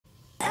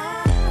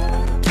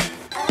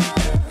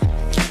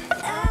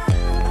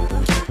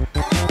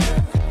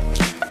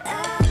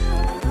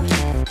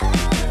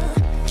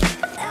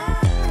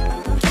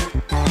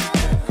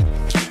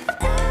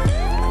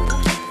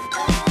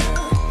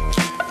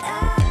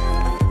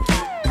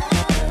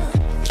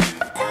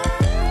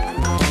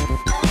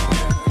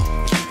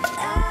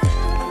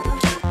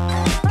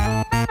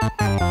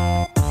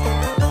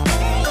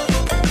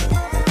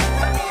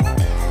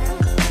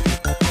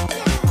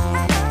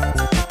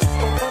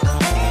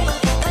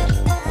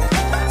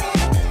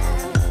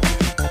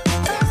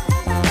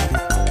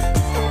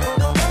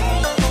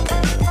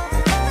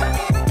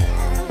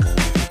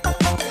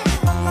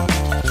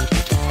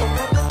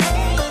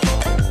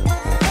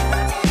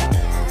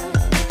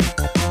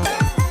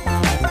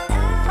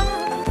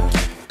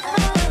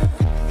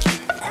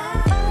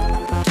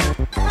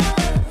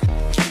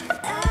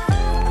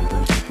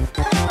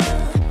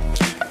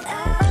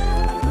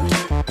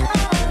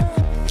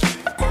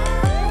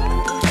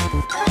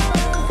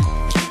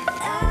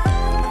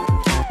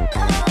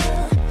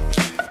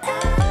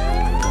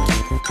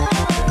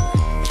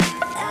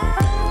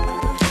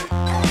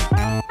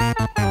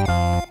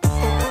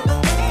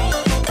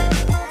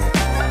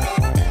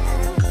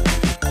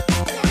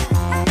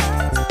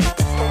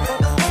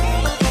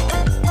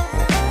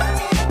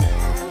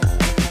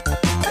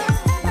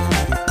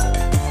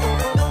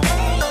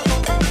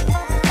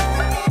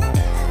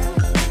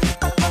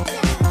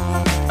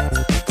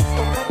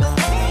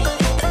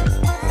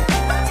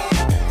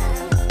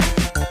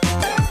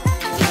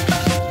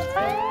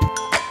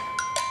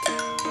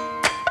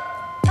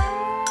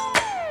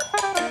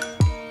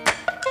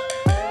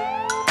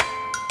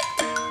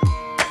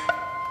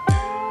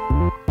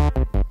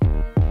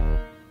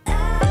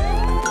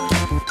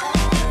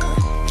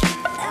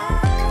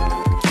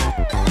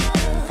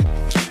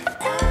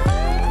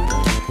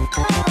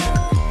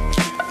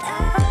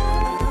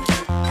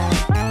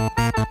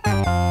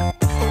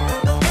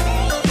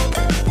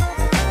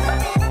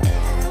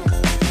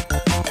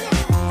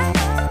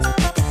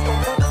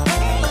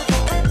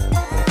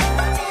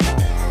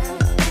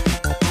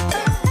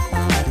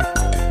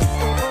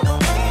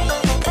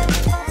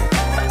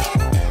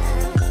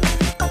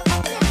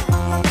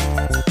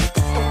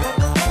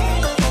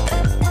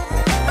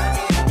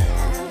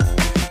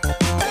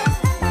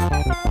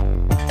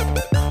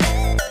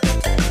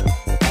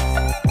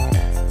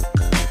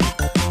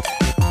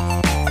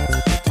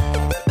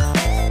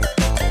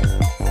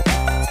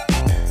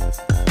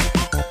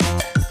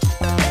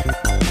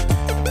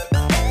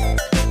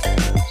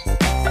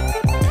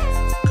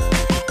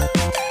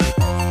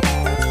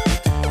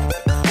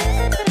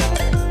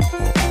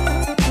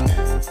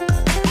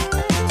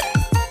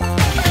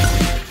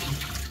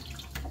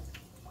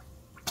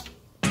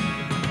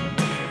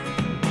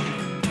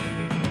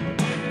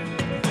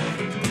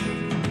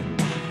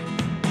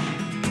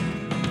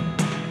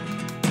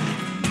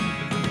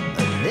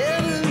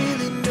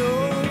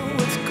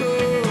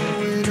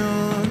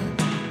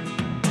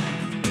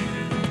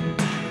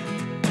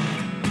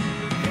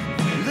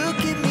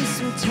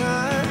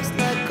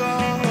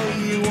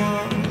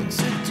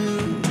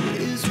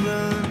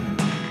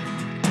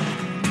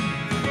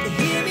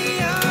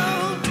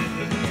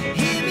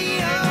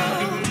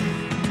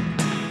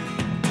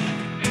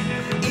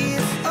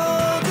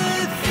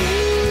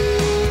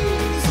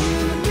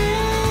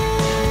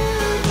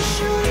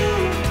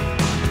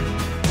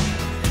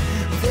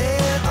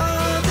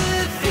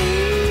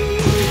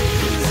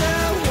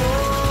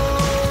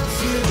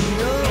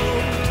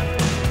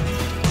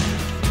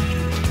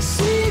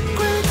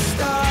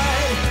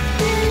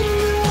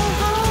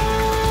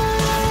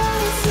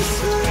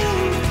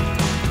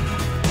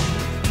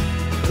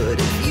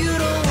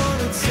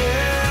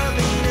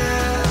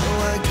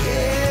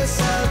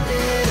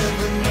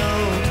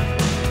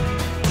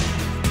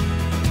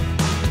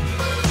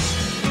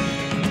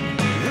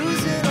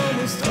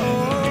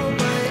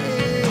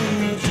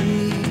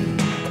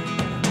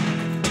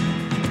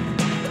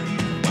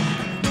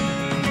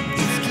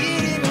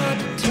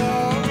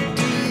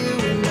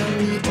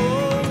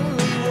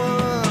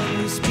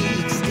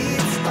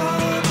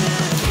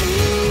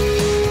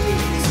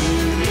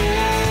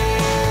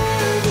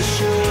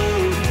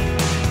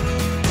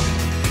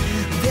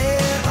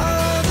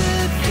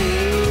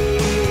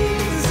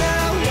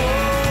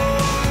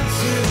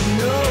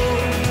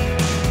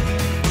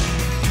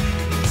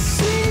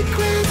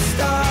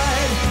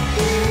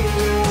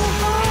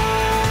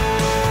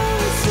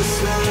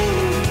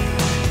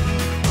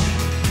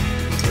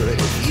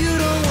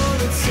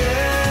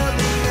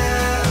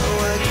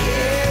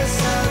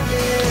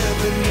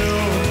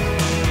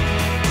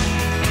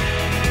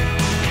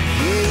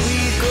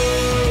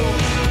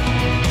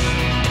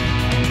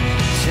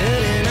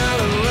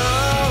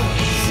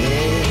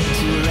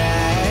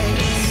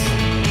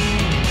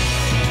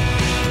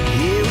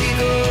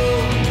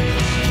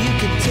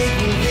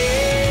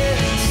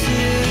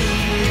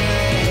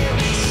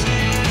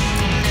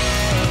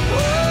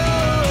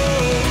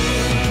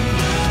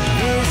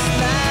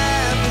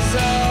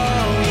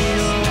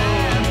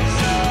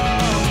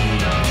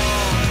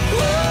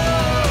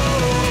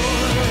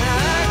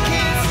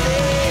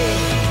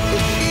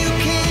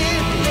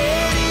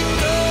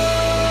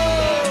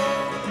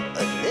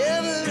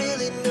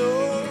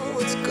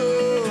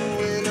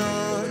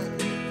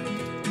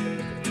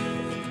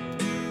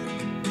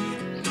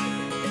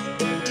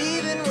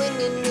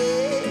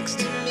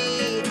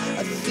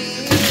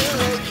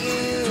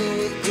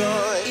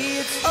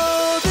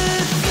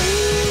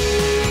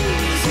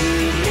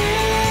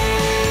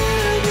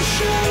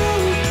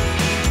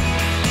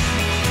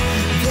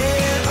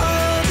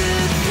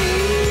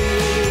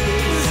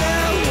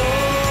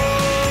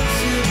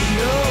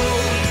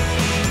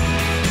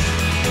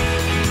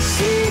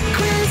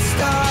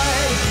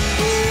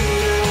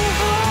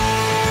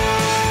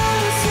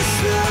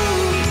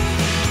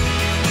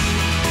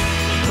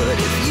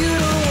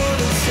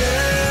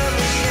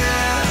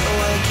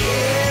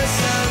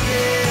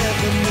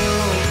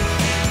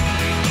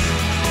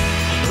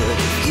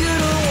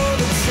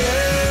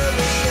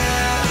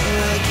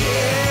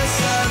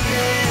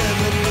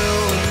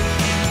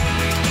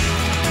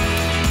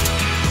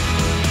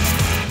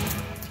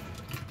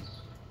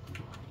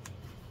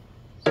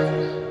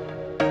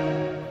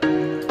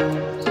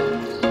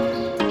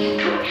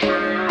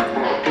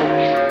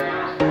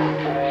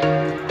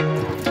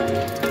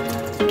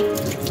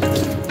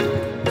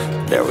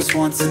There was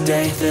once a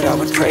day that I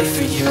would pray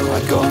for you.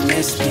 I'd go and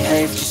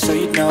misbehave just so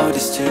you'd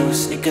notice too.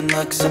 Sneaking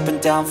looks up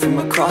and down from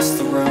across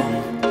the room.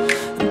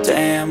 And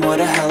damn, what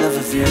a hell of a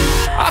view.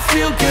 I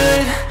feel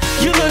good,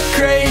 you look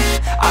great,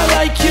 I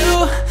like you,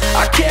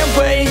 I can't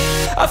wait.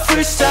 A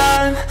first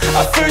time,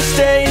 a first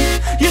date.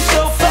 You're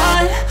so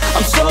fine,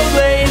 I'm so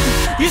late.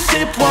 You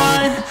sip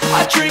wine,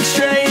 I drink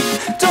straight.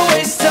 Don't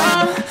waste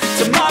time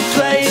to my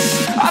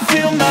place. I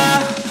feel my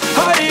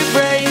heart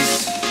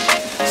erase.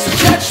 So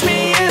catch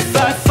me if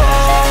I fall.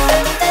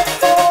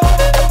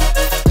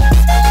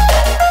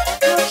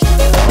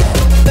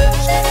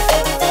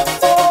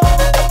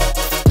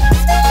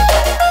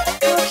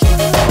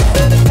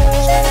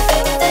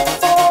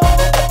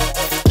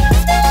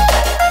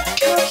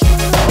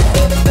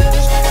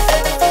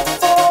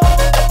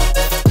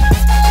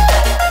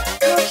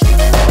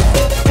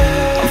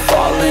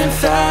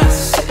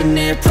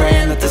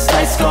 Praying that this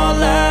night's gonna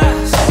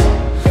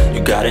last.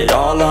 You got it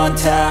all on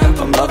tap,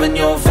 I'm loving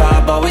your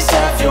vibe, always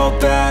have your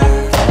back.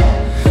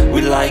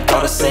 We like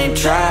all the same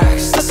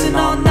tracks, listen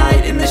all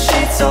night in the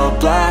sheets all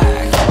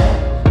black.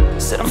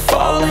 Said I'm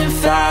falling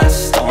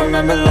fast, don't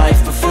remember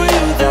life before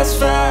you, that's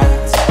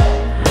fact.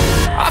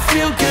 I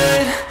feel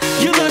good,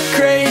 you look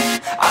great,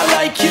 I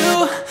like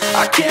you,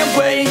 I can't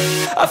wait.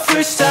 A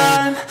first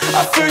time,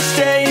 a first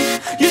date.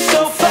 You're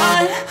so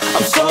fine,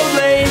 I'm so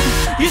late.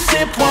 You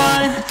sip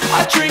wine,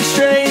 I drink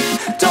straight.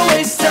 Don't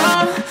waste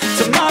time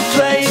to my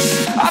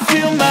place. I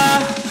feel my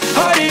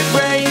heart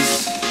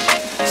erase.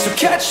 So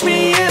catch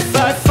me if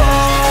I fall.